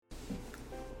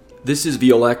This is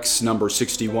VLX number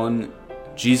 61.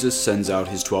 Jesus sends out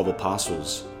his 12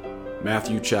 apostles.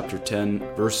 Matthew chapter 10,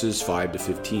 verses 5 to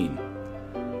 15.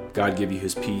 God give you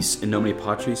his peace. In nomine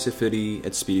Patris et Filii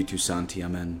et Spiritus Sancti.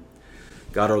 Amen.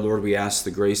 God our Lord, we ask the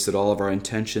grace that all of our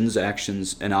intentions,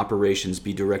 actions, and operations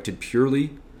be directed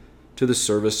purely to the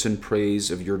service and praise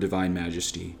of your divine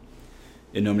majesty.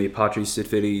 In nomine Patris et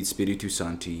Filii et Spiritus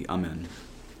Sancti. Amen.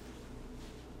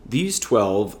 These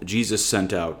 12 Jesus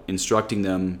sent out, instructing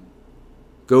them,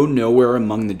 "Go nowhere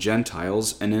among the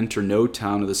Gentiles and enter no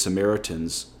town of the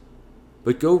Samaritans,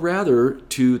 but go rather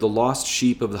to the lost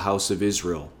sheep of the house of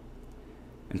Israel,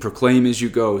 and proclaim as you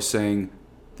go, saying,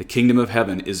 the kingdom of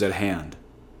heaven is at hand.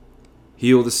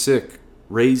 Heal the sick,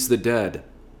 raise the dead,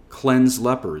 cleanse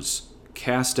lepers,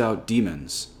 cast out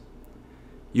demons.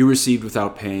 You received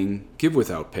without paying, give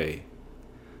without pay.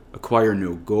 Acquire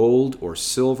no gold or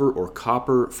silver or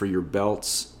copper for your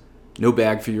belts, no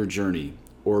bag for your journey,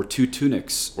 or 2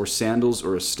 tunics, or sandals,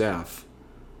 or a staff,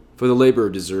 for the laborer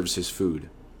deserves his food.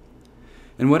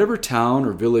 In whatever town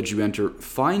or village you enter,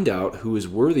 find out who is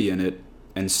worthy in it,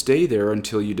 and stay there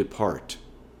until you depart.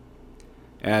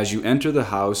 As you enter the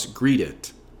house, greet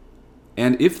it.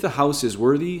 And if the house is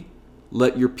worthy,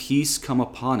 let your peace come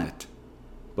upon it.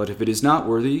 But if it is not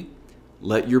worthy,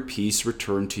 let your peace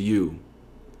return to you.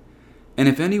 And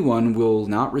if anyone will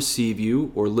not receive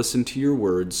you or listen to your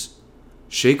words,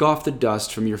 shake off the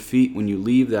dust from your feet when you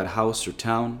leave that house or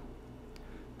town.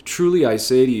 Truly I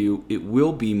say to you, it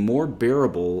will be more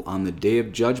bearable on the day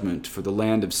of judgment for the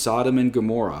land of Sodom and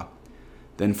Gomorrah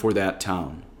than for that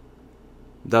town."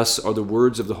 Thus are the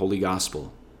words of the Holy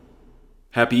Gospel.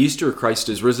 Happy Easter! Christ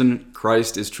is risen.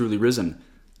 Christ is truly risen.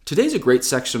 Today's a great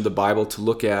section of the Bible to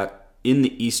look at in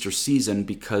the Easter season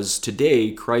because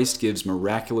today Christ gives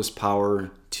miraculous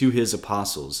power to his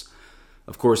apostles.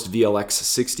 Of course, VLX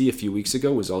 60 a few weeks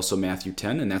ago was also Matthew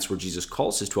 10, and that's where Jesus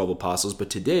calls his 12 apostles. But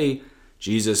today,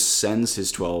 Jesus sends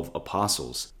his 12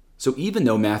 apostles. So even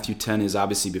though Matthew 10 is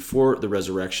obviously before the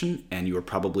resurrection, and you are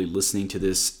probably listening to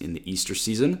this in the Easter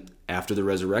season after the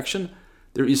resurrection,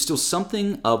 there is still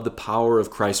something of the power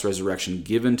of Christ's resurrection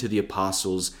given to the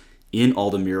apostles in all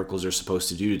the miracles they're supposed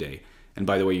to do today. And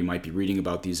by the way, you might be reading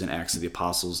about these in Acts of the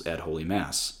Apostles at Holy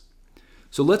Mass.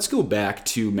 So let's go back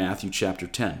to Matthew chapter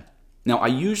 10. Now, I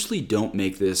usually don't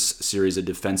make this series a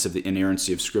defense of the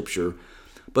inerrancy of Scripture,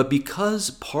 but because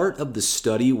part of the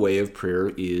study way of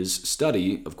prayer is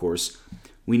study, of course,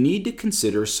 we need to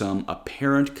consider some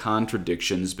apparent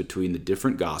contradictions between the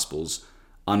different Gospels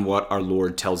on what our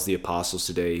Lord tells the apostles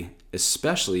today,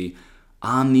 especially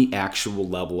on the actual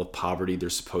level of poverty they're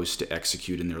supposed to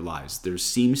execute in their lives. There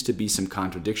seems to be some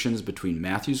contradictions between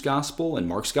Matthew's gospel and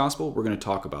Mark's gospel. We're going to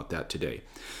talk about that today.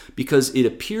 Because it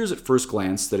appears at first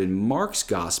glance that in Mark's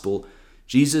gospel,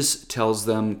 Jesus tells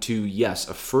them to, yes,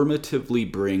 affirmatively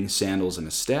bring sandals and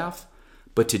a staff.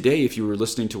 But today, if you were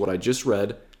listening to what I just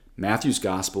read, Matthew's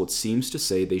gospel, it seems to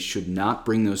say they should not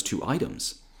bring those 2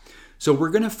 items. So we're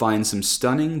going to find some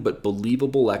stunning but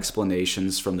believable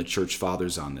explanations from the church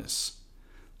fathers on this.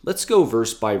 Let's go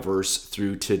verse by verse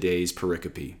through today's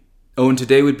pericope. Oh, and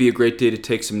today would be a great day to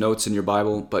take some notes in your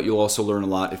Bible, but you'll also learn a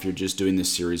lot if you're just doing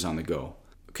this series on the go.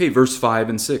 Okay, verse 5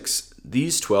 and 6.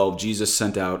 These 12 Jesus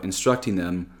sent out, instructing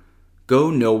them, "Go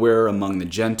nowhere among the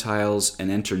Gentiles and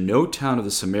enter no town of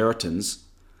the Samaritans,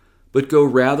 but go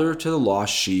rather to the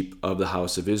lost sheep of the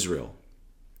house of Israel."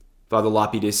 Father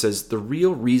Lapide says the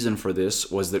real reason for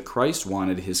this was that Christ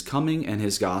wanted his coming and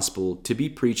his gospel to be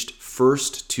preached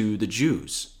first to the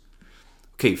Jews.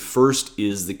 Okay, first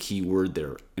is the key word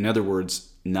there. In other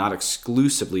words, not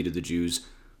exclusively to the Jews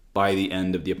by the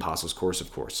end of the Apostles' Course,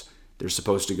 of course. They're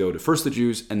supposed to go to first the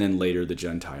Jews and then later the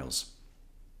Gentiles.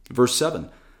 Verse 7,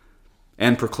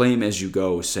 "And proclaim as you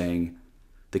go, saying,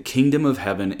 the kingdom of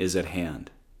heaven is at hand."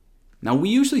 Now, we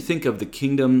usually think of the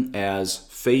kingdom as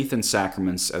faith and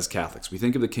sacraments as Catholics. We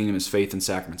think of the kingdom as faith and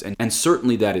sacraments, and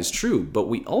certainly that is true, but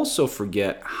we also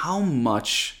forget how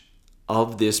much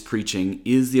of this preaching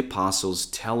is the apostles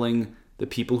telling the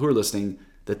people who are listening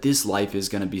that this life is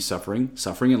going to be suffering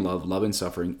and love and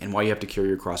suffering, and why you have to carry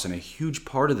your cross. And a huge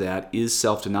part of that is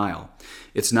self-denial.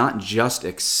 It's not just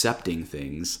accepting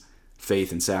things,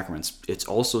 faith and sacraments. It's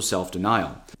also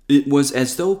self-denial. It was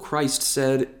as though Christ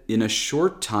said, "In a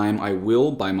short time I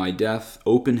will, by my death,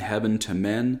 open heaven to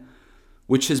men,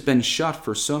 which has been shut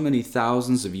for so many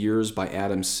thousands of years by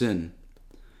Adam's sin,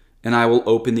 and I will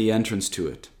open the entrance to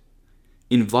it.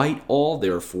 Invite all,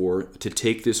 therefore, to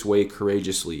take this way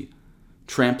courageously,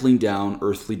 trampling down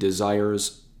earthly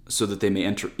desires, so that they may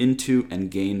enter into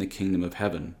and gain the kingdom of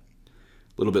heaven."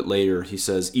 A little bit later, he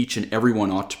says, "Each and every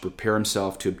one ought to prepare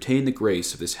himself to obtain the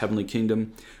grace of this heavenly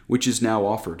kingdom, which is now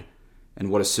offered. and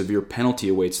what a severe penalty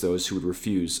awaits those who would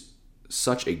refuse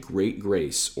such a great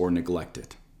grace or neglect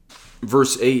it.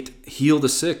 Verse 8, heal the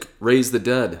sick, raise the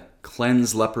dead,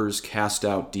 cleanse lepers, cast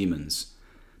out demons.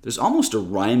 There's almost a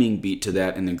rhyming beat to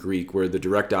that in the Greek, where the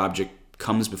direct object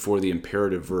comes before the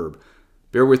imperative verb.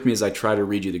 Bear with me as I try to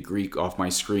read you the Greek off my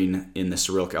screen in the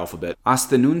Cyrillic alphabet.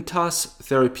 Asthenuntas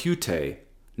therapeute,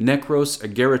 nekros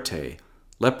agerete,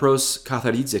 lepros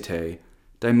katharizete,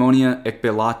 daimonia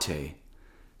ekbelate.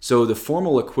 So the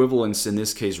formal equivalence in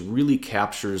this case really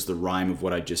captures the rhyme of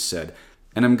what I just said.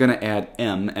 And I'm going to add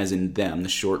M, as in them, the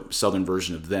short southern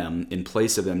version of them, in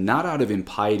place of them, not out of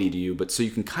impiety to you, but so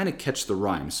you can kind of catch the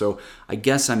rhyme. So I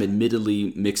guess I'm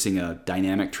admittedly mixing a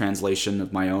dynamic translation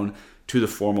of my own to the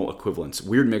formal equivalence.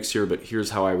 Weird mix here, but here's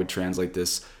how I would translate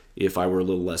this if I were a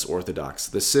little less orthodox.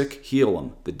 The sick, heal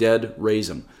them. The dead, raise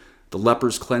them. The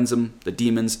lepers, cleanse them. The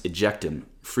demons, eject them.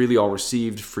 Freely all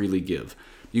received, freely give.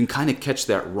 You can kind of catch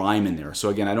that rhyme in there. So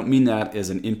again, I don't mean that as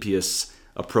an impious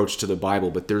approach to the Bible,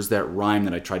 but there's that rhyme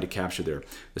that I tried to capture there.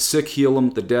 The sick, heal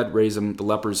them. The dead, raise them. The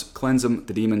lepers, cleanse them.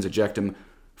 The demons, eject them.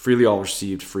 Freely all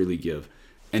received, freely give.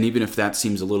 And even if that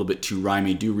seems a little bit too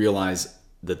rhymey, do realize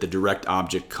that the direct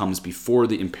object comes before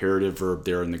the imperative verb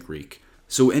there in the Greek.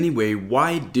 So anyway,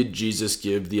 why did Jesus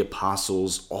give the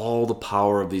apostles all the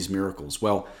power of these miracles?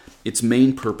 Well, its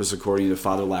main purpose, according to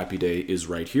Father Lapide, is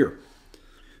right here.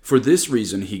 For this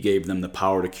reason, he gave them the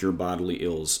power to cure bodily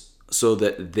ills, so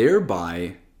that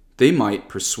thereby they might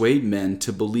persuade men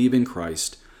to believe in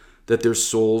Christ, that their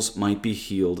souls might be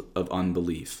healed of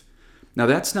unbelief. Now,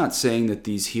 that's not saying that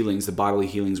these healings, the bodily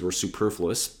healings, were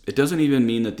superfluous. It doesn't even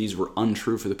mean that these were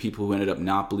untrue for the people who ended up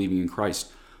not believing in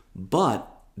Christ. But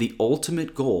the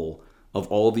ultimate goal of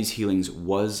all of these healings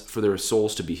was for their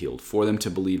souls to be healed, for them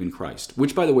to believe in Christ,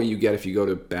 which, by the way, you get if you go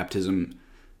to baptism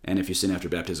and if you sin after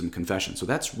baptism, confession. So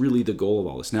that's really the goal of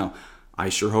all this. Now, I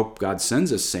sure hope God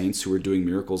sends us saints who are doing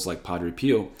miracles like Padre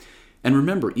Pio. And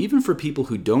remember, even for people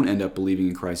who don't end up believing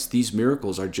in Christ, these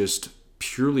miracles are just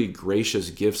purely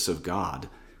gracious gifts of God.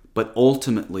 But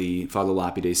ultimately, Father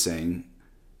Lapide is saying,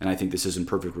 and I think this is in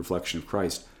perfect reflection of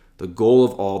Christ, the goal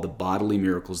of all the bodily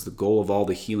miracles, the goal of all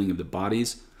the healing of the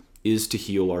bodies, is to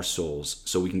heal our souls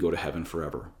so we can go to heaven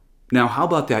forever. Now, how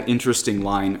about that interesting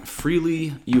line,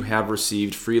 freely you have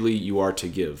received, freely you are to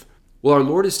give? Well, our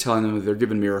Lord is telling them that they're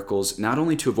given miracles not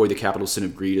only to avoid the capital sin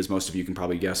of greed, as most of you can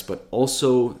probably guess, but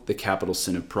also the capital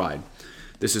sin of pride.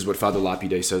 This is what Father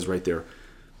Lapide says right there.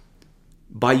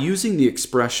 By using the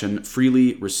expression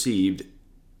freely received,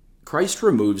 Christ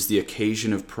removes the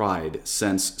occasion of pride,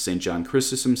 since St. John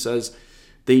Chrysostom says,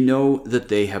 they know that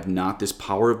they have not this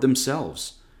power of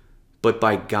themselves, but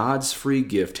by God's free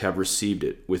gift have received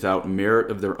it without merit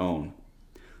of their own.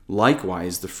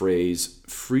 Likewise, the phrase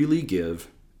freely give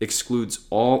excludes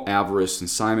all avarice and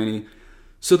simony,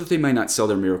 so that they might not sell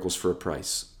their miracles for a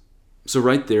price. So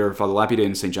right there, Father Lapide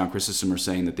and St. John Chrysostom are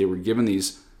saying that they were given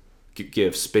these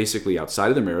gifts basically outside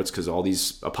of their merits, because all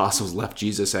these apostles left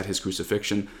Jesus at his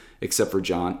crucifixion, except for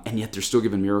John, and yet they're still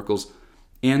given miracles,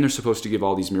 and they're supposed to give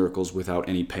all these miracles without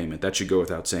any payment. That should go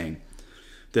without saying.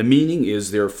 The meaning is,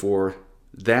 therefore,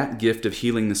 that gift of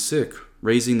healing the sick,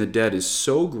 raising the dead, is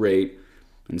so great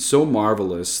and so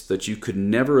marvelous that you could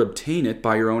never obtain it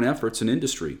by your own efforts and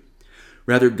industry.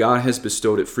 Rather, God has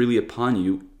bestowed it freely upon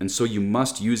you, and so you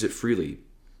must use it freely.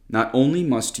 Not only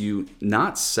must you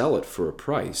not sell it for a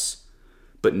price,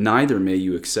 but neither may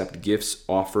you accept gifts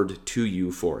offered to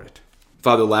you for it.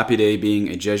 Father Lapide, being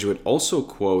a Jesuit, also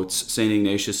quotes St.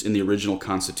 Ignatius in the original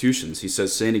constitutions. He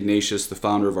says, St. Ignatius, the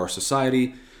founder of our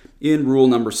society, in rule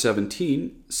number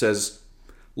 17, says,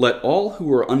 let all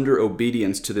who are under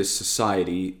obedience to this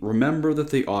society remember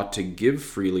that they ought to give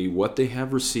freely what they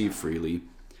have received freely,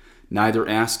 neither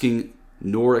asking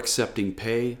nor accepting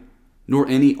pay, nor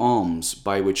any alms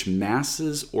by which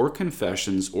masses or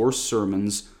confessions or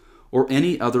sermons or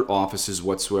any other offices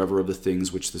whatsoever of the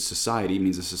things which the society,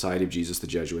 means the Society of Jesus, the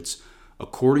Jesuits,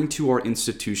 according to our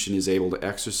institution is able to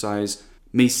exercise,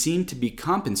 may seem to be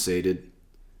compensated,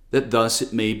 that thus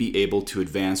it may be able to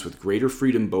advance with greater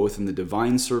freedom both in the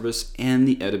divine service and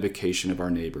the edification of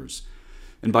our neighbors.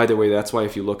 And by the way, that's why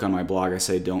if you look on my blog, I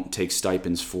say don't take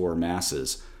stipends for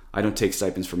masses. I don't take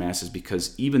stipends for masses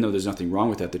because even though there's nothing wrong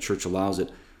with that, the church allows it,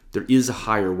 there is a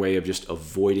higher way of just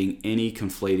avoiding any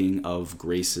conflating of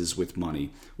graces with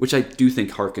money, which I do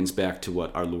think harkens back to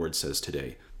what our Lord says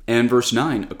today. And verse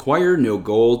 9, acquire no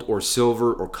gold or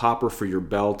silver or copper for your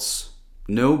belts,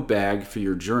 no bag for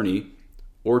your journey,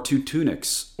 or 2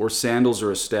 tunics, or sandals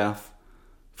or a staff,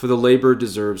 for the laborer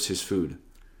deserves his food.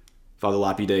 Father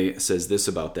Lapide says this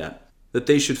about that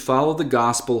they should follow the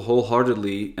gospel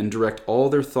wholeheartedly and direct all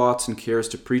their thoughts and cares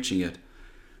to preaching it,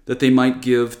 that they might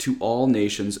give to all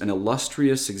nations an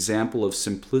illustrious example of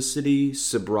simplicity,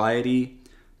 sobriety,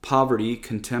 poverty,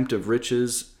 contempt of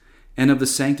riches, and of the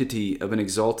sanctity of an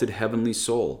exalted heavenly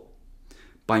soul.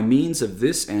 By means of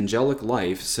this angelic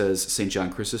life, says St. John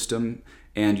Chrysostom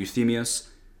and Euthemius,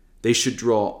 they should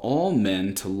draw all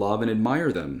men to love and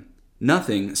admire them.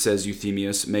 Nothing, says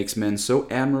Euthemius, makes men so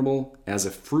admirable as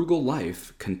a frugal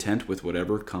life, content with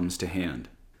whatever comes to hand.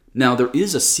 Now, there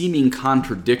is a seeming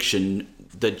contradiction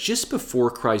that just before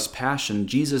Christ's passion,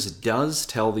 Jesus does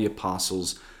tell the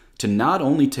apostles to not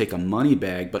only take a money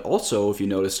bag, but also, if you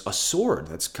notice, a sword.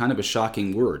 That's kind of a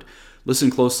shocking word.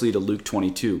 Listen closely to Luke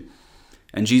 22.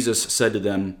 And Jesus said to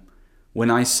them,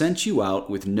 "When I sent you out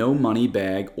with no money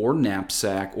bag or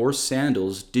knapsack or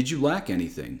sandals, did you lack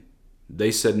anything?"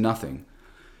 They said nothing.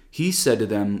 He said to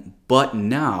them, "But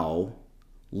now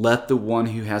let the one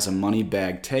who has a money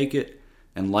bag take it,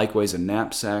 and likewise a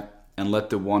knapsack, and let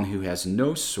the one who has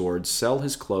no sword sell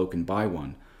his cloak and buy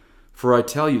one. For I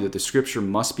tell you that the scripture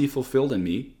must be fulfilled in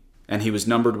me." And he was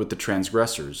numbered with the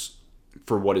transgressors.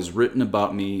 For what is written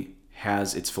about me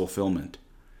has its fulfillment.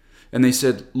 And they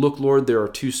said, "Look, Lord, there are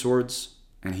 2 swords."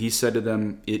 And he said to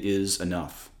them, "It is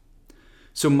enough."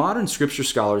 So modern scripture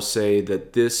scholars say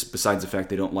that this, besides the fact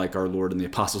they don't like our Lord and the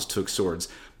apostles took swords,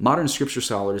 modern scripture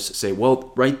scholars say,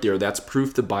 well, right there, that's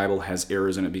proof the Bible has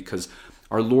errors in it, because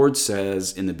our Lord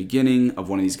says in the beginning of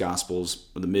one of these Gospels,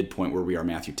 or the midpoint where we are,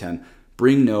 Matthew 10,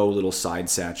 bring no little side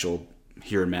satchel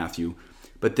here in Matthew.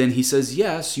 But then he says,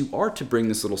 yes, you are to bring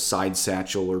this little side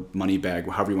satchel or money bag,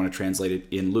 however you want to translate it,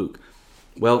 in Luke.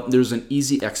 Well, there's an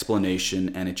easy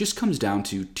explanation, and it just comes down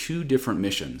to 2 different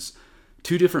missions.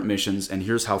 2 different missions, and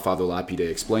here's how Father Lapide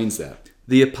explains that.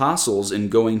 The apostles, in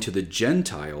going to the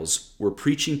Gentiles, were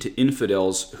preaching to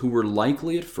infidels who were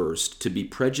likely at first to be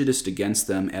prejudiced against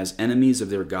them as enemies of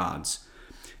their gods,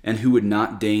 and who would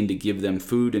not deign to give them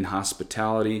food and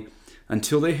hospitality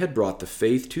until they had brought the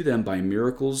faith to them by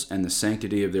miracles and the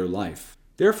sanctity of their life.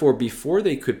 Therefore, before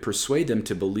they could persuade them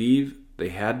to believe, they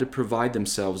had to provide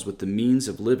themselves with the means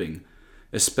of living,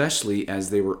 especially as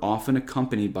they were often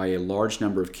accompanied by a large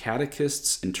number of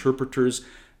catechists, interpreters,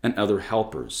 and other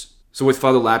helpers. So what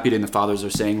Father Lapide and the Fathers are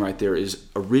saying right there is,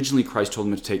 originally Christ told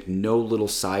them to take no little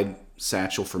side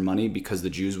satchel for money because the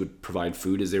Jews would provide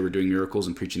food as they were doing miracles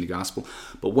and preaching the gospel.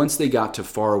 But once they got to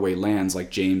faraway lands like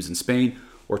James in Spain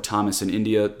or Thomas in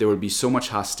India, there would be so much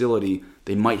hostility,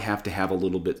 they might have to have a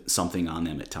little bit something on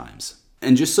them at times.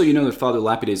 And just so you know that Father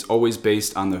Lapide is always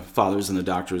based on the Fathers and the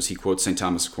Doctors, he quotes St.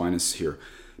 Thomas Aquinas here.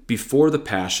 Before the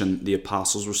Passion, the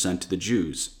apostles were sent to the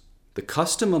Jews. The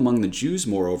custom among the Jews,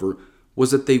 moreover,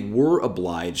 was that they were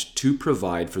obliged to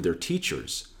provide for their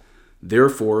teachers.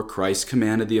 Therefore, Christ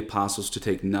commanded the apostles to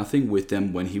take nothing with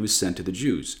them when he was sent to the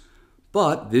Jews.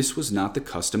 But this was not the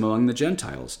custom among the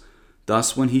Gentiles.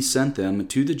 Thus, when he sent them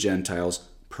to the Gentiles,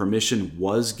 permission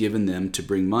was given them to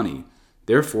bring money.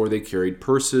 Therefore, they carried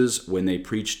purses when they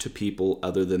preached to people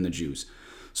other than the Jews.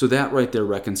 So that right there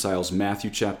reconciles Matthew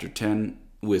chapter 10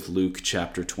 with Luke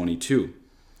chapter 22.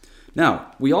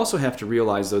 Now, we also have to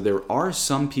realize, though, there are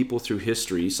some people through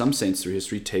history, some saints through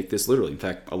history take this literally. In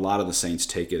fact, a lot of the saints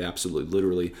take it absolutely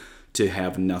literally to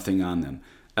have nothing on them.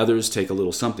 Others take a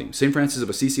little something. St. Francis of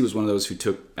Assisi was one of those who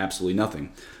took absolutely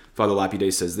nothing. Father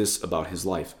Lapide says this about his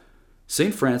life.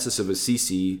 St. Francis of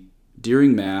Assisi,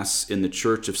 during Mass in the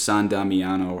church of San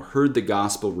Damiano, heard the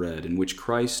gospel read in which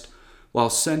Christ, while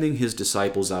sending his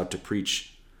disciples out to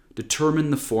preach,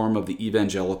 determined the form of the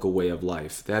evangelical way of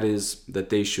life. That is, that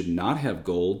they should not have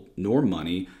gold nor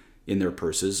money in their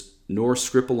purses, nor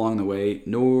scrip along the way,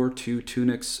 nor 2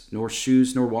 tunics, nor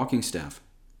shoes, nor walking staff.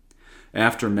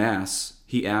 After Mass,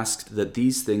 he asked that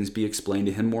these things be explained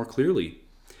to him more clearly,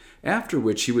 after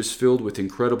which he was filled with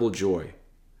incredible joy.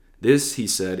 This, he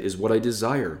said, is what I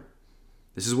desire.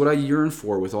 This is what I yearn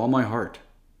for with all my heart.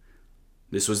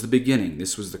 This was the beginning.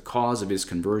 This was the cause of his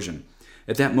conversion.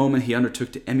 At that moment, he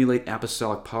undertook to emulate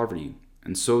apostolic poverty,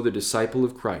 and so the disciple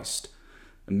of Christ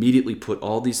immediately put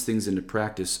all these things into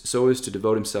practice so as to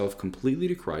devote himself completely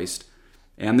to Christ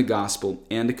and the gospel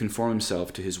and to conform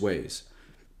himself to his ways.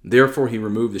 Therefore, he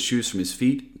removed the shoes from his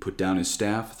feet, put down his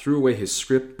staff, threw away his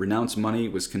scrip, renounced money,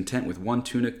 was content with 1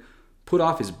 tunic, put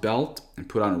off his belt, and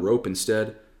put on a rope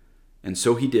instead, and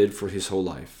so he did for his whole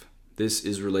life. This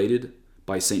is related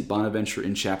by St. Bonaventure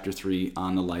in chapter 3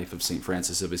 on the life of St.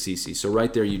 Francis of Assisi. So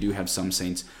right there you do have some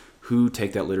saints who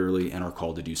take that literally and are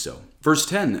called to do so. Verse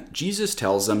 10, Jesus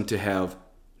tells them to have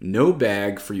no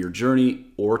bag for your journey,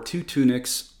 or 2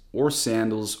 tunics, or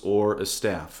sandals, or a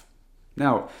staff.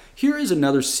 Now, here is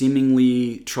another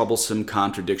seemingly troublesome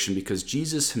contradiction, because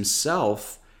Jesus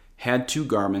himself had 2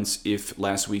 garments, if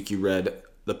last week you read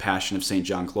the Passion of St.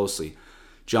 John closely.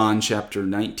 John chapter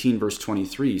 19, verse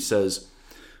 23 says,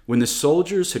 "When the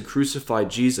soldiers had crucified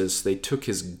Jesus, they took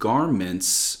his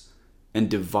garments and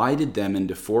divided them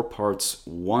into 4 parts,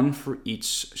 one for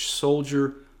each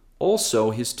soldier,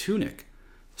 also his tunic."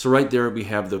 So right there we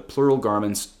have the plural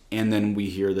garments, and then we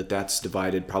hear that that's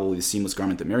divided, probably the seamless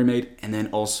garment that Mary made, and then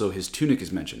also his tunic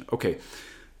is mentioned. Okay,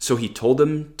 so he told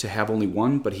them to have only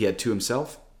one, but he had 2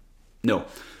 himself? No.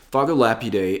 Father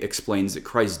Lapide explains that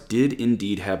Christ did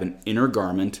indeed have an inner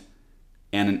garment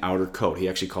and an outer coat. He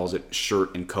actually calls it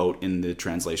shirt and coat in the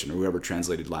translation, or whoever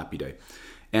translated Lapide.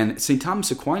 And St.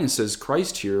 Thomas Aquinas says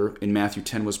Christ here in Matthew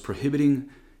 10 was prohibiting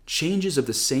changes of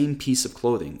the same piece of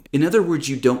clothing. In other words,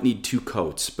 you don't need 2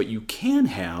 coats, but you can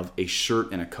have a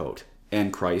shirt and a coat.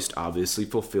 And Christ obviously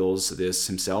fulfills this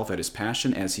himself at his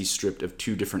Passion as he's stripped of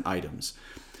 2 different items.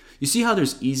 You see how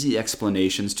there's easy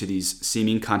explanations to these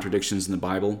seeming contradictions in the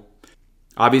Bible?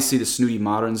 Obviously, the snooty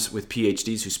moderns with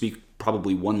PhDs who speak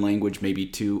probably 1 language, maybe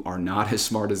 2, are not as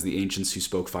smart as the ancients who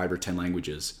spoke 5 or 10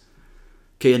 languages.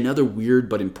 Okay, another weird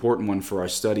but important one for our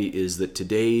study is that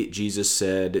today Jesus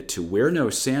said to wear no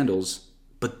sandals,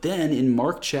 but then in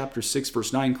Mark chapter 6,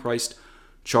 verse 9, Christ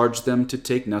charged them to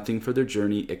take nothing for their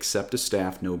journey except a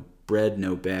staff, no bread,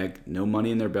 no bag, no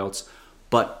money in their belts,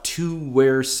 but to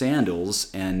wear sandals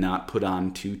and not put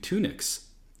on 2 tunics.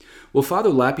 Well, Father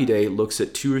Lapide looks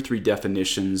at 2 or 3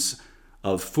 definitions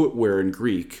of footwear in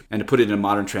Greek, and to put it in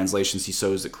modern translations, he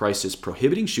shows that Christ is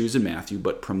prohibiting shoes in Matthew,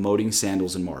 but promoting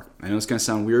sandals in Mark. I know it's going to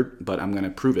sound weird, but I'm going to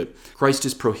prove it. Christ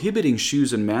is prohibiting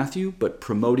shoes in Matthew, but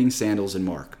promoting sandals in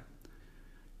Mark.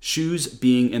 Shoes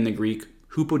being in the Greek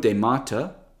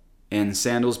hupodemata, and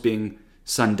sandals being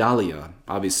sandalia,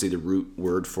 obviously the root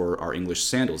word for our English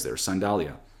sandals there,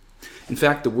 sandalia. In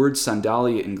fact, the word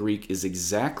sandalia in Greek is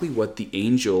exactly what the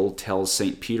angel tells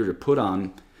St. Peter to put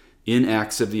on in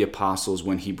Acts of the Apostles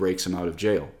when he breaks him out of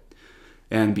jail.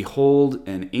 "And behold,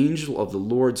 an angel of the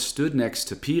Lord stood next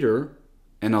to Peter,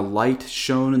 and a light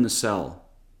shone in the cell.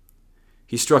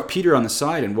 He struck Peter on the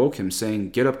side and woke him, saying,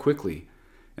 'Get up quickly.'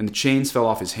 And the chains fell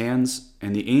off his hands,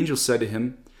 and the angel said to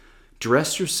him,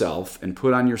 'Dress yourself and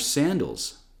put on your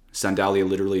sandals.'" Sandalia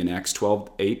literally in Acts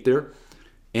 12:8 there.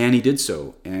 And he did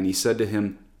so. And he said to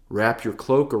him, "Wrap your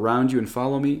cloak around you and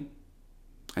follow me."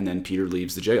 And then Peter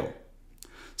leaves the jail.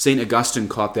 St. Augustine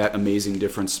caught that amazing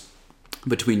difference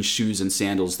between shoes and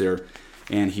sandals there.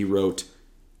 And he wrote,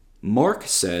 "Mark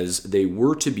says they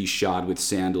were to be shod with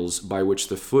sandals by which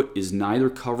the foot is neither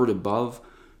covered above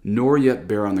nor yet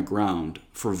bare on the ground.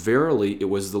 For verily it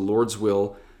was the Lord's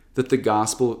will that the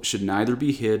gospel should neither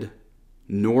be hid,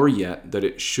 nor yet that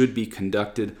it should be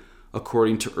conducted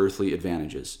according to earthly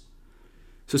advantages."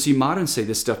 So see, moderns say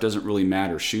this stuff doesn't really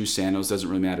matter. Shoes, sandals doesn't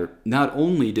really matter. Not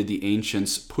only did the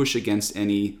ancients push against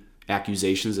any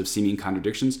accusations of seeming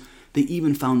contradictions, they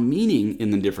even found meaning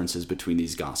in the differences between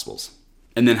these gospels.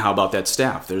 And then how about that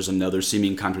staff? There's another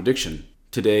seeming contradiction.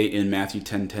 Today in Matthew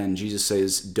 10:10, Jesus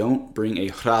says, "Don't bring a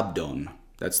chrabdon."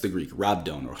 That's the Greek,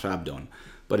 rabdon or chrabdon.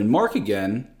 But in Mark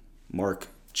again, Mark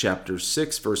chapter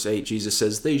 6, verse 8, Jesus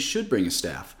says they should bring a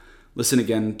staff. Listen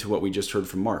again to what we just heard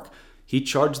from Mark. He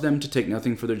charged them to take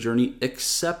nothing for their journey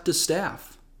except a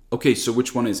staff. Okay, so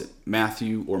which one is it,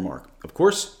 Matthew or Mark? Of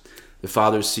course, the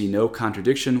fathers see no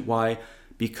contradiction. Why?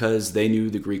 Because they knew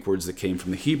the Greek words that came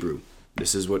from the Hebrew.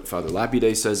 This is what Father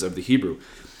Lapide says of the Hebrew.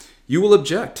 You will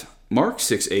object. Mark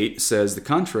 6:8 says the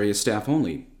contrary is staff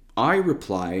only. I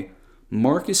reply,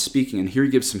 Mark is speaking, and here he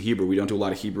gives some Hebrew. We don't do a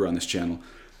lot of Hebrew on this channel.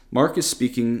 Mark is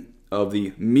speaking of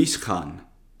the mishkan,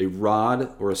 a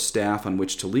rod or a staff on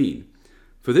which to lean.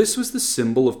 For this was the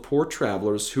symbol of poor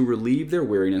travelers who relieved their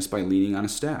weariness by leaning on a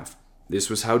staff. This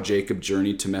was how Jacob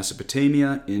journeyed to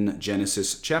Mesopotamia in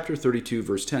Genesis chapter 32,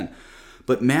 verse 10.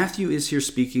 But Matthew is here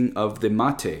speaking of the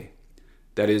mate,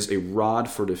 that is a rod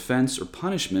for defense or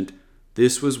punishment.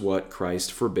 This was what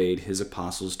Christ forbade his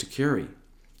apostles to carry.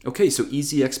 Okay, so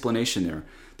easy explanation there.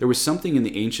 There was something in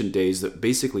the ancient days that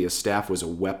basically a staff was a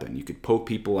weapon. You could poke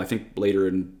people. I think later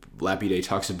in Lapide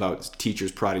talks about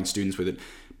teachers prodding students with it.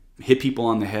 Hit people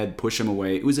on the head, push them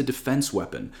away. It was a defense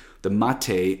weapon. The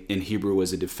mate in Hebrew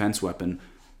was a defense weapon.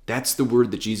 That's the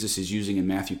word that Jesus is using in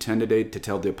Matthew 10 today to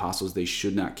tell the apostles they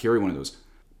should not carry one of those.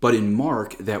 But in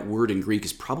Mark, that word in Greek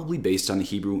is probably based on the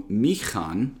Hebrew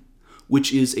michan,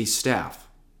 which is a staff.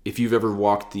 If you've ever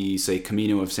walked the, say,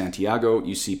 Camino of Santiago,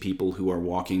 you see people who are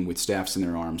walking with staffs in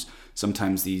their arms.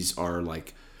 Sometimes these are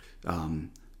like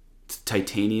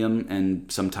titanium and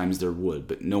sometimes they're wood,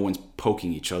 but no one's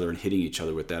poking each other and hitting each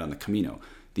other with that on the Camino.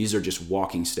 These are just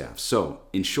walking staffs. So,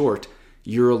 in short,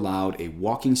 you're allowed a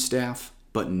walking staff,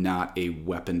 but not a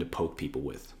weapon to poke people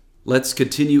with. Let's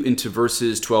continue into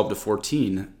verses 12 to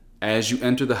 14. As you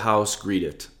enter the house, greet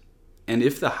it. And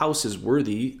if the house is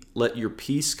worthy, let your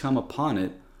peace come upon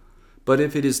it. But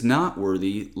if it is not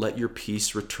worthy, let your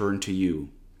peace return to you.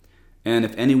 And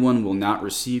if anyone will not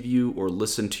receive you or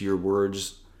listen to your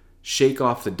words, shake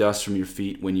off the dust from your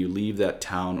feet when you leave that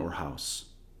town or house.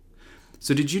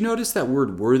 So did you notice that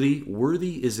word worthy?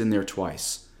 Worthy is in there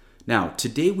twice. Now,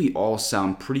 today we all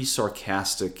sound pretty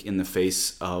sarcastic in the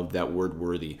face of that word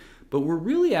worthy, but we're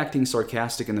really acting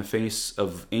sarcastic in the face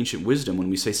of ancient wisdom when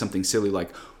we say something silly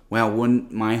like, well,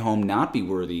 wouldn't my home not be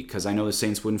worthy because I know the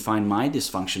saints wouldn't find my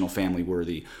dysfunctional family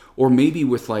worthy? Or maybe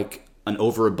with like an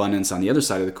overabundance on the other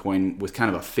side of the coin, with kind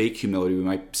of a fake humility, we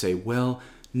might say, well,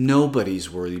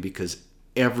 nobody's worthy because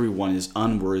everyone is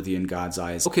unworthy in God's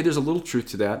eyes. Okay, there's a little truth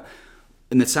to that,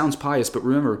 and it sounds pious, but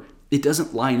remember, it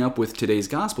doesn't line up with today's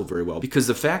gospel very well, because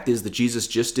the fact is that Jesus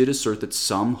just did assert that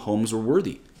some homes were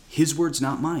worthy. His words,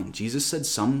 not mine. Jesus said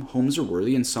some homes are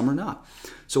worthy and some are not.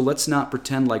 So let's not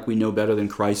pretend like we know better than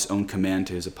Christ's own command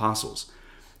to his apostles.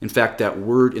 In fact, that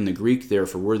word in the Greek there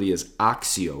for worthy is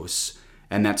axios,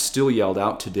 and that's still yelled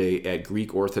out today at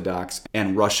Greek Orthodox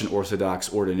and Russian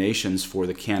Orthodox ordinations for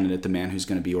the candidate, the man who's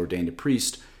going to be ordained a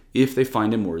priest. If they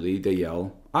find him worthy, they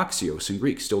yell axios in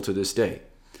Greek, still to this day.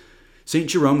 St.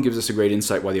 Jerome gives us a great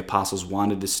insight why the apostles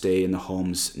wanted to stay in the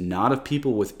homes not of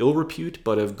people with ill repute,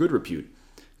 but of good repute.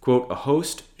 Quote, a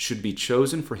host should be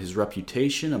chosen for his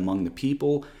reputation among the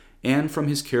people and from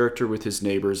his character with his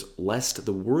neighbors, lest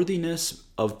the worthiness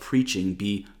of preaching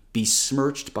be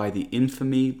besmirched by the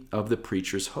infamy of the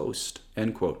preacher's host.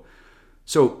 End quote.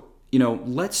 So,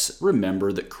 let's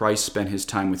remember that Christ spent his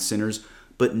time with sinners,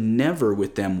 but never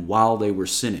with them while they were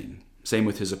sinning. Same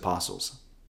with his apostles.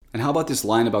 And how about this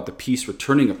line about the peace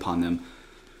returning upon them?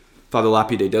 Father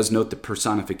Lapide does note the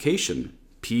personification.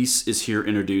 Peace is here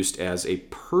introduced as a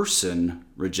person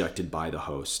rejected by the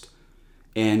host,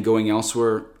 and going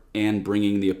elsewhere and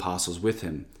bringing the apostles with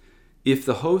him. If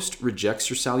the host rejects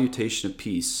your salutation of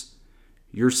peace,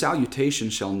 your salutation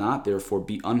shall not therefore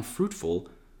be unfruitful,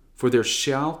 for there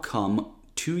shall come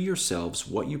to yourselves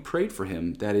what you prayed for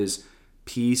him, that is,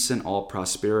 peace and all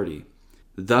prosperity.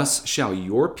 Thus shall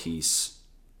your peace,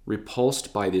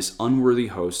 repulsed by this unworthy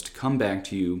host, come back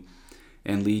to you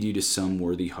and lead you to some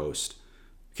worthy host.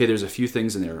 Okay, there's a few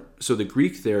things in there. So the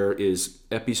Greek there is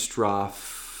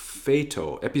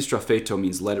epistropheto. Epistropheto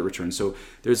means let it return. So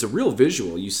there's a real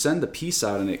visual. You send the peace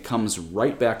out and it comes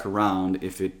right back around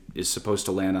if it is supposed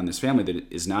to land on this family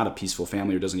that is not a peaceful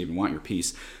family or doesn't even want your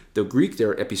peace. The Greek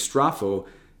there, epistropho,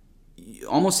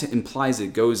 almost implies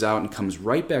it goes out and comes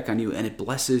right back on you and it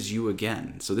blesses you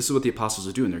again. So this is what the apostles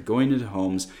are doing. They're going into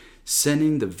homes,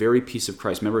 sending the very peace of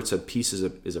Christ. Remember, it said peace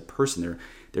is a person there.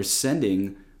 They're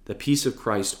sending the peace of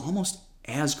Christ almost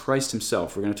as Christ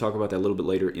himself. We're going to talk about that a little bit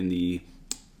later in the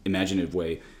imaginative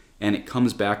way. And it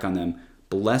comes back on them,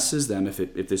 blesses them if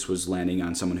this was landing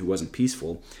on someone who wasn't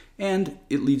peaceful, and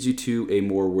it leads you to a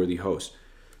more worthy host.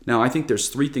 Now, I think there's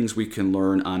three things we can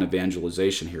learn on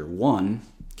evangelization here. One,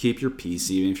 keep your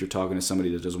peace, even if you're talking to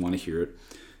somebody that doesn't want to hear it.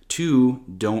 Two,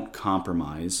 don't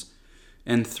compromise.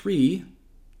 And three,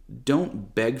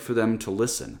 don't beg for them to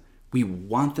listen. We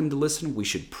want them to listen. We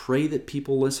should pray that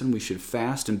people listen. We should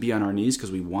fast and be on our knees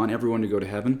because we want everyone to go to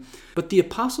heaven. But the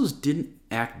apostles didn't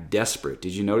act desperate.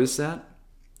 Did you notice that?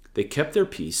 They kept their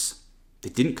peace. They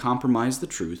didn't compromise the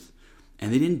truth.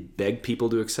 And they didn't beg people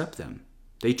to accept them.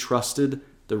 They trusted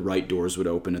the right doors would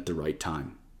open at the right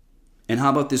time. And how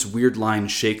about this weird line,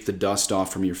 shake the dust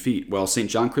off from your feet? Well, St.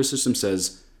 John Chrysostom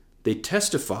says, they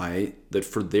testify that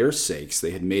for their sakes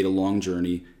they had made a long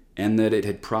journey and that it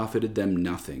had profited them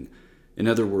nothing. In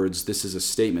other words, this is a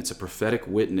statement, it's a prophetic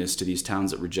witness to these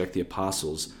towns that reject the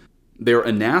apostles. They're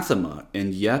anathema,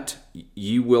 and yet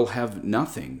ye will have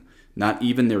nothing, not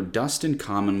even their dust in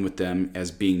common with them,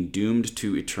 as being doomed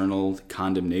to eternal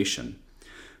condemnation.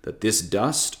 That this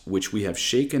dust which we have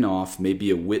shaken off may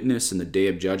be a witness in the day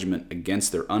of judgment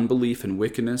against their unbelief and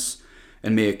wickedness,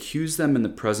 and may accuse them in the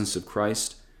presence of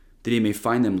Christ, that he may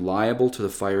find them liable to the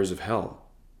fires of hell.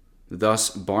 Thus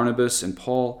Barnabas and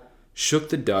Paul shook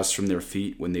the dust from their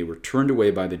feet when they were turned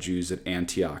away by the Jews at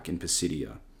Antioch in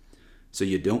Pisidia. So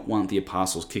you don't want the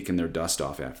apostles kicking their dust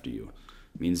off after you.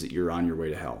 It means that you're on your way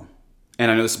to hell.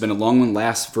 And I know this has been a long one.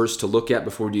 Last verse to look at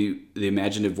before we do the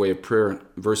imaginative way of prayer.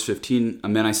 Verse 15,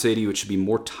 Amen, I say to you, it should be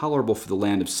more tolerable for the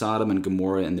land of Sodom and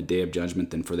Gomorrah in the day of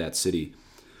judgment than for that city.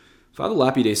 Father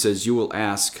Lapide says, you will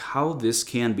ask how this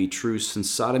can be true, since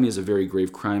sodomy is a very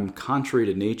grave crime contrary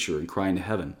to nature and crying to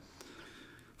heaven.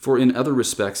 For in other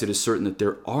respects, it is certain that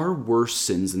there are worse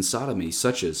sins than sodomy,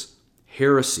 such as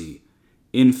heresy,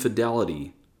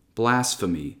 infidelity,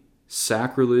 blasphemy,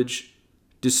 sacrilege,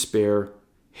 despair,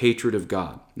 hatred of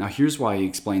God. Now here's why he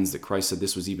explains that Christ said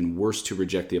this was even worse to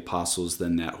reject the apostles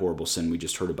than that horrible sin we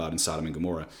just heard about in Sodom and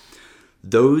Gomorrah.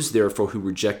 Those, therefore, who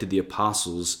rejected the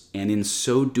apostles, and in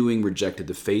so doing rejected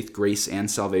the faith, grace, and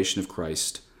salvation of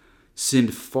Christ,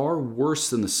 sinned far worse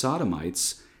than the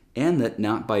Sodomites, and that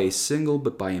not by a single,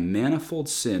 but by a manifold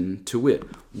sin, to wit,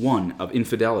 1, of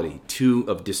infidelity, 2,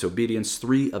 of disobedience,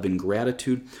 3, of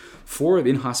ingratitude, 4, of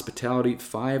inhospitality,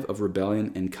 5, of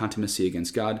rebellion and contumacy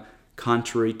against God,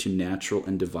 contrary to natural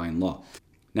and divine law.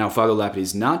 Now, Father Lapide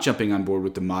is not jumping on board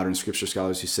with the modern scripture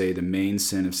scholars who say the main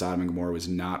sin of Sodom and Gomorrah was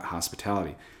not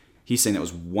hospitality. He's saying that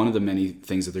was one of the many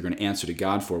things that they're going to answer to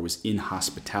God for was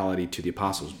inhospitality to the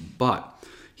apostles. But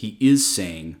he is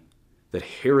saying that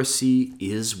heresy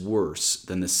is worse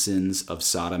than the sins of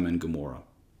Sodom and Gomorrah.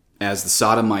 As the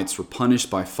Sodomites were punished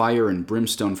by fire and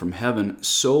brimstone from heaven,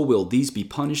 so will these be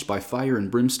punished by fire and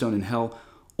brimstone in hell,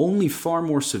 only far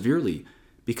more severely.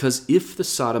 Because if the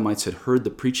Sodomites had heard the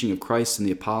preaching of Christ and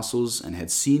the apostles and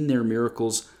had seen their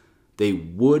miracles, they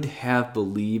would have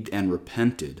believed and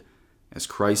repented, as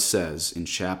Christ says in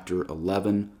chapter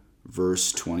 11,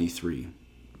 verse 23.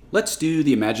 Let's do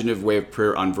the imaginative way of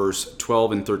prayer on verse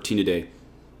 12 and 13 today.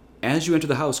 As you enter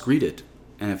the house, greet it,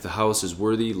 and if the house is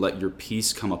worthy, let your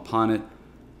peace come upon it.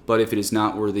 But if it is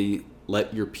not worthy,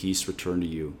 let your peace return to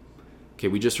you. Okay,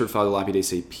 we just heard Father Lapide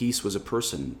say peace was a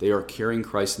person. They are carrying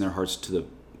Christ in their hearts to the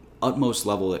utmost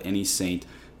level that any saint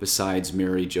besides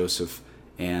Mary, Joseph,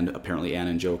 and apparently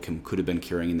Anna and Joachim could have been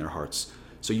carrying in their hearts.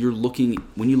 So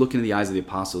when you look into the eyes of the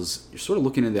apostles, you're sort of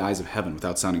looking into the eyes of heaven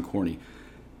without sounding corny.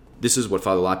 This is what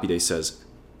Father Lapide says.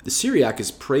 The Syriac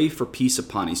is pray for peace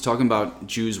upon. He's talking about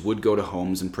Jews would go to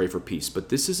homes and pray for peace. But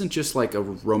this isn't just like a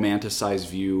romanticized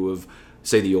view of,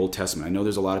 say, the Old Testament. I know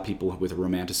there's a lot of people with a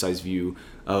romanticized view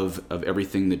of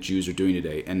everything that Jews are doing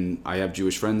today. And I have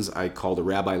Jewish friends. I called a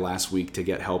rabbi last week to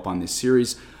get help on this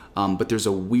series. But there's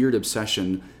a weird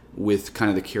obsession with kind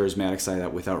of the charismatic side of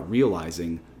that without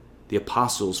realizing the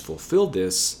apostles fulfilled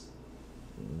this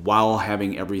while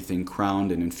having everything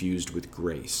crowned and infused with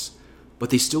grace.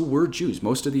 But they still were Jews.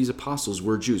 Most of these apostles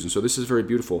were Jews. And so this is very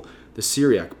beautiful. The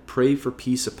Syriac, pray for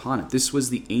peace upon it. This was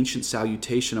the ancient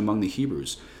salutation among the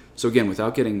Hebrews. So again,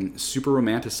 without getting super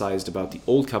romanticized about the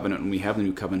Old Covenant when we have the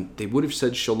New Covenant, they would have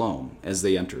said shalom as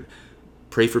they entered.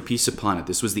 Pray for peace upon it.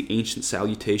 This was the ancient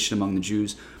salutation among the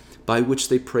Jews by which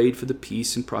they prayed for the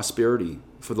peace and prosperity.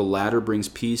 For the latter brings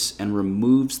peace and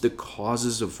removes the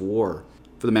causes of war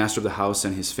for the master of the house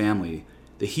and his family.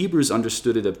 The Hebrews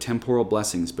understood it of temporal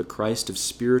blessings, but Christ of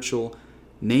spiritual,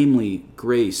 namely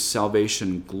grace,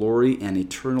 salvation, glory, and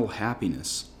eternal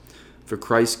happiness. For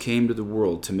Christ came to the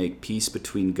world to make peace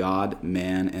between God,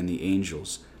 man, and the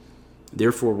angels.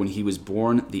 Therefore, when he was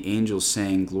born, the angels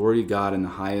sang, Glory to God in the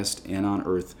highest, and on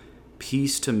earth,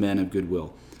 peace to men of good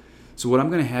will. So what I'm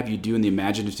going to have you do in the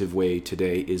imaginative way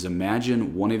today is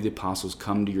imagine one of the apostles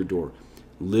come to your door.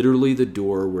 Literally the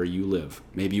door where you live.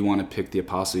 Maybe you want to pick the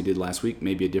apostle you did last week,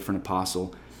 maybe a different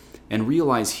apostle, and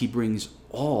realize he brings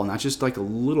all, not just like a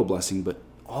little blessing, but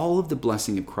all of the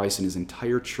blessing of Christ and his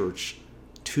entire church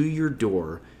to your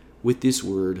door with this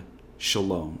word,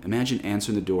 shalom. Imagine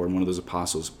answering the door and one of those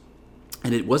apostles.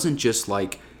 And it wasn't just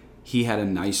like he had a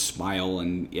nice smile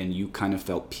and you kind of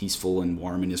felt peaceful and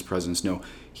warm in his presence. No,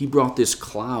 he brought this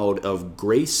cloud of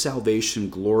grace, salvation,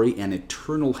 glory, and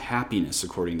eternal happiness,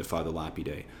 according to Father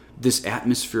Lapide. This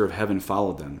atmosphere of heaven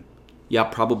followed them. Yeah,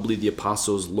 probably the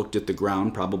apostles looked at the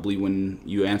ground, probably when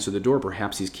you answer the door.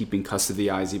 Perhaps he's keeping custody of the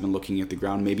eyes, even looking at the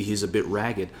ground. Maybe he's a bit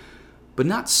ragged, but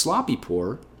not sloppy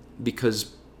poor,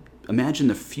 because imagine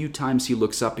the few times he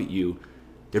looks up at you,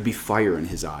 there'd be fire in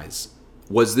his eyes.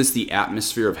 Was this the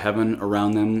atmosphere of heaven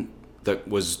around them that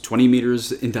was 20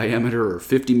 meters in diameter or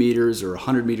 50 meters or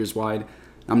 100 meters wide?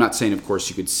 I'm not saying, of course,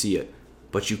 you could see it,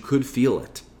 but you could feel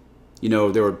it. You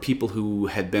know, there were people who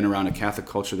had been around a Catholic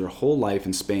culture their whole life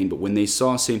in Spain, but when they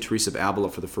saw St. Teresa of Avila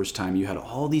for the first time, you had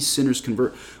all these sinners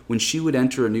convert. When she would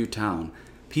enter a new town,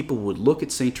 people would look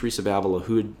at St. Teresa of Avila,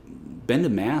 who had been to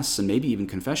Mass and maybe even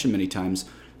confession many times.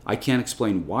 I can't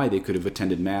explain why they could have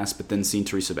attended Mass, but then seen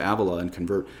Teresa of Avila and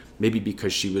convert. Maybe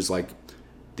because she was like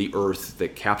the earth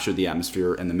that captured the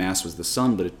atmosphere and the Mass was the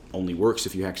sun, but it only works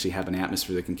if you actually have an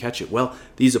atmosphere that can catch it. Well,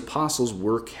 these apostles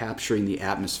were capturing the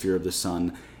atmosphere of the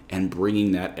sun and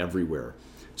bringing that everywhere.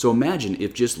 So imagine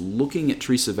if just looking at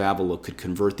Teresa of Avila could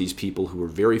convert these people who were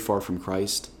very far from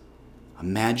Christ.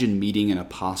 Imagine meeting an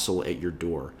apostle at your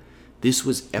door. This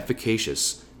was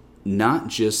efficacious, not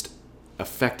just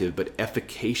effective, but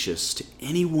efficacious to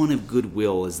anyone of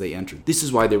goodwill as they entered. This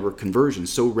is why there were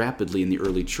conversions so rapidly in the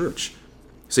early church.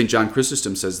 St. John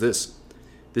Chrysostom says this,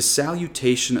 The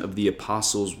salutation of the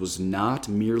apostles was not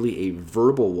merely a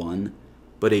verbal one,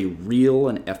 but a real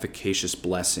and efficacious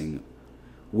blessing,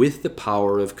 with the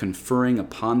power of conferring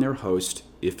upon their host,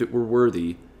 if it were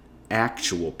worthy,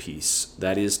 actual peace,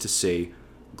 that is to say,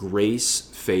 grace,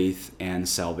 faith, and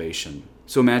salvation.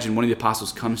 So imagine one of the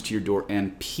apostles comes to your door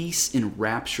and peace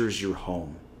enraptures your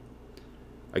home.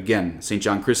 Again, St.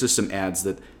 John Chrysostom adds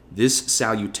that this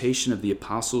salutation of the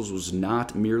apostles was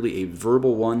not merely a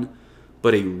verbal one,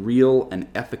 but a real and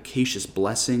efficacious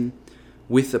blessing,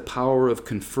 with the power of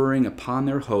conferring upon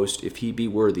their host, if he be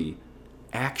worthy,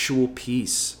 actual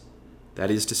peace,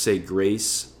 that is to say,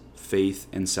 grace, faith,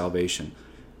 and salvation.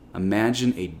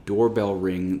 Imagine a doorbell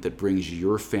ring that brings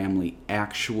your family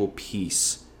actual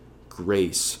peace,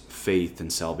 grace, faith,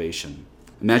 and salvation.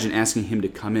 Imagine asking him to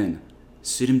come in,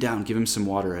 sit him down, give him some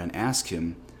water, and ask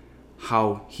him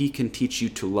how he can teach you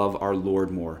to love our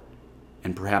Lord more,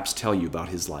 and perhaps tell you about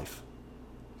his life.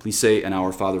 Please say an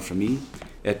Our Father from me,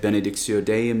 et benedictio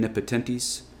Dei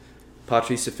omnipotentis,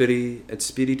 Patris et Filii et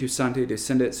Spiritus Sancti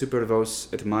descendet super vos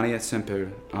et manet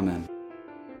semper. Amen.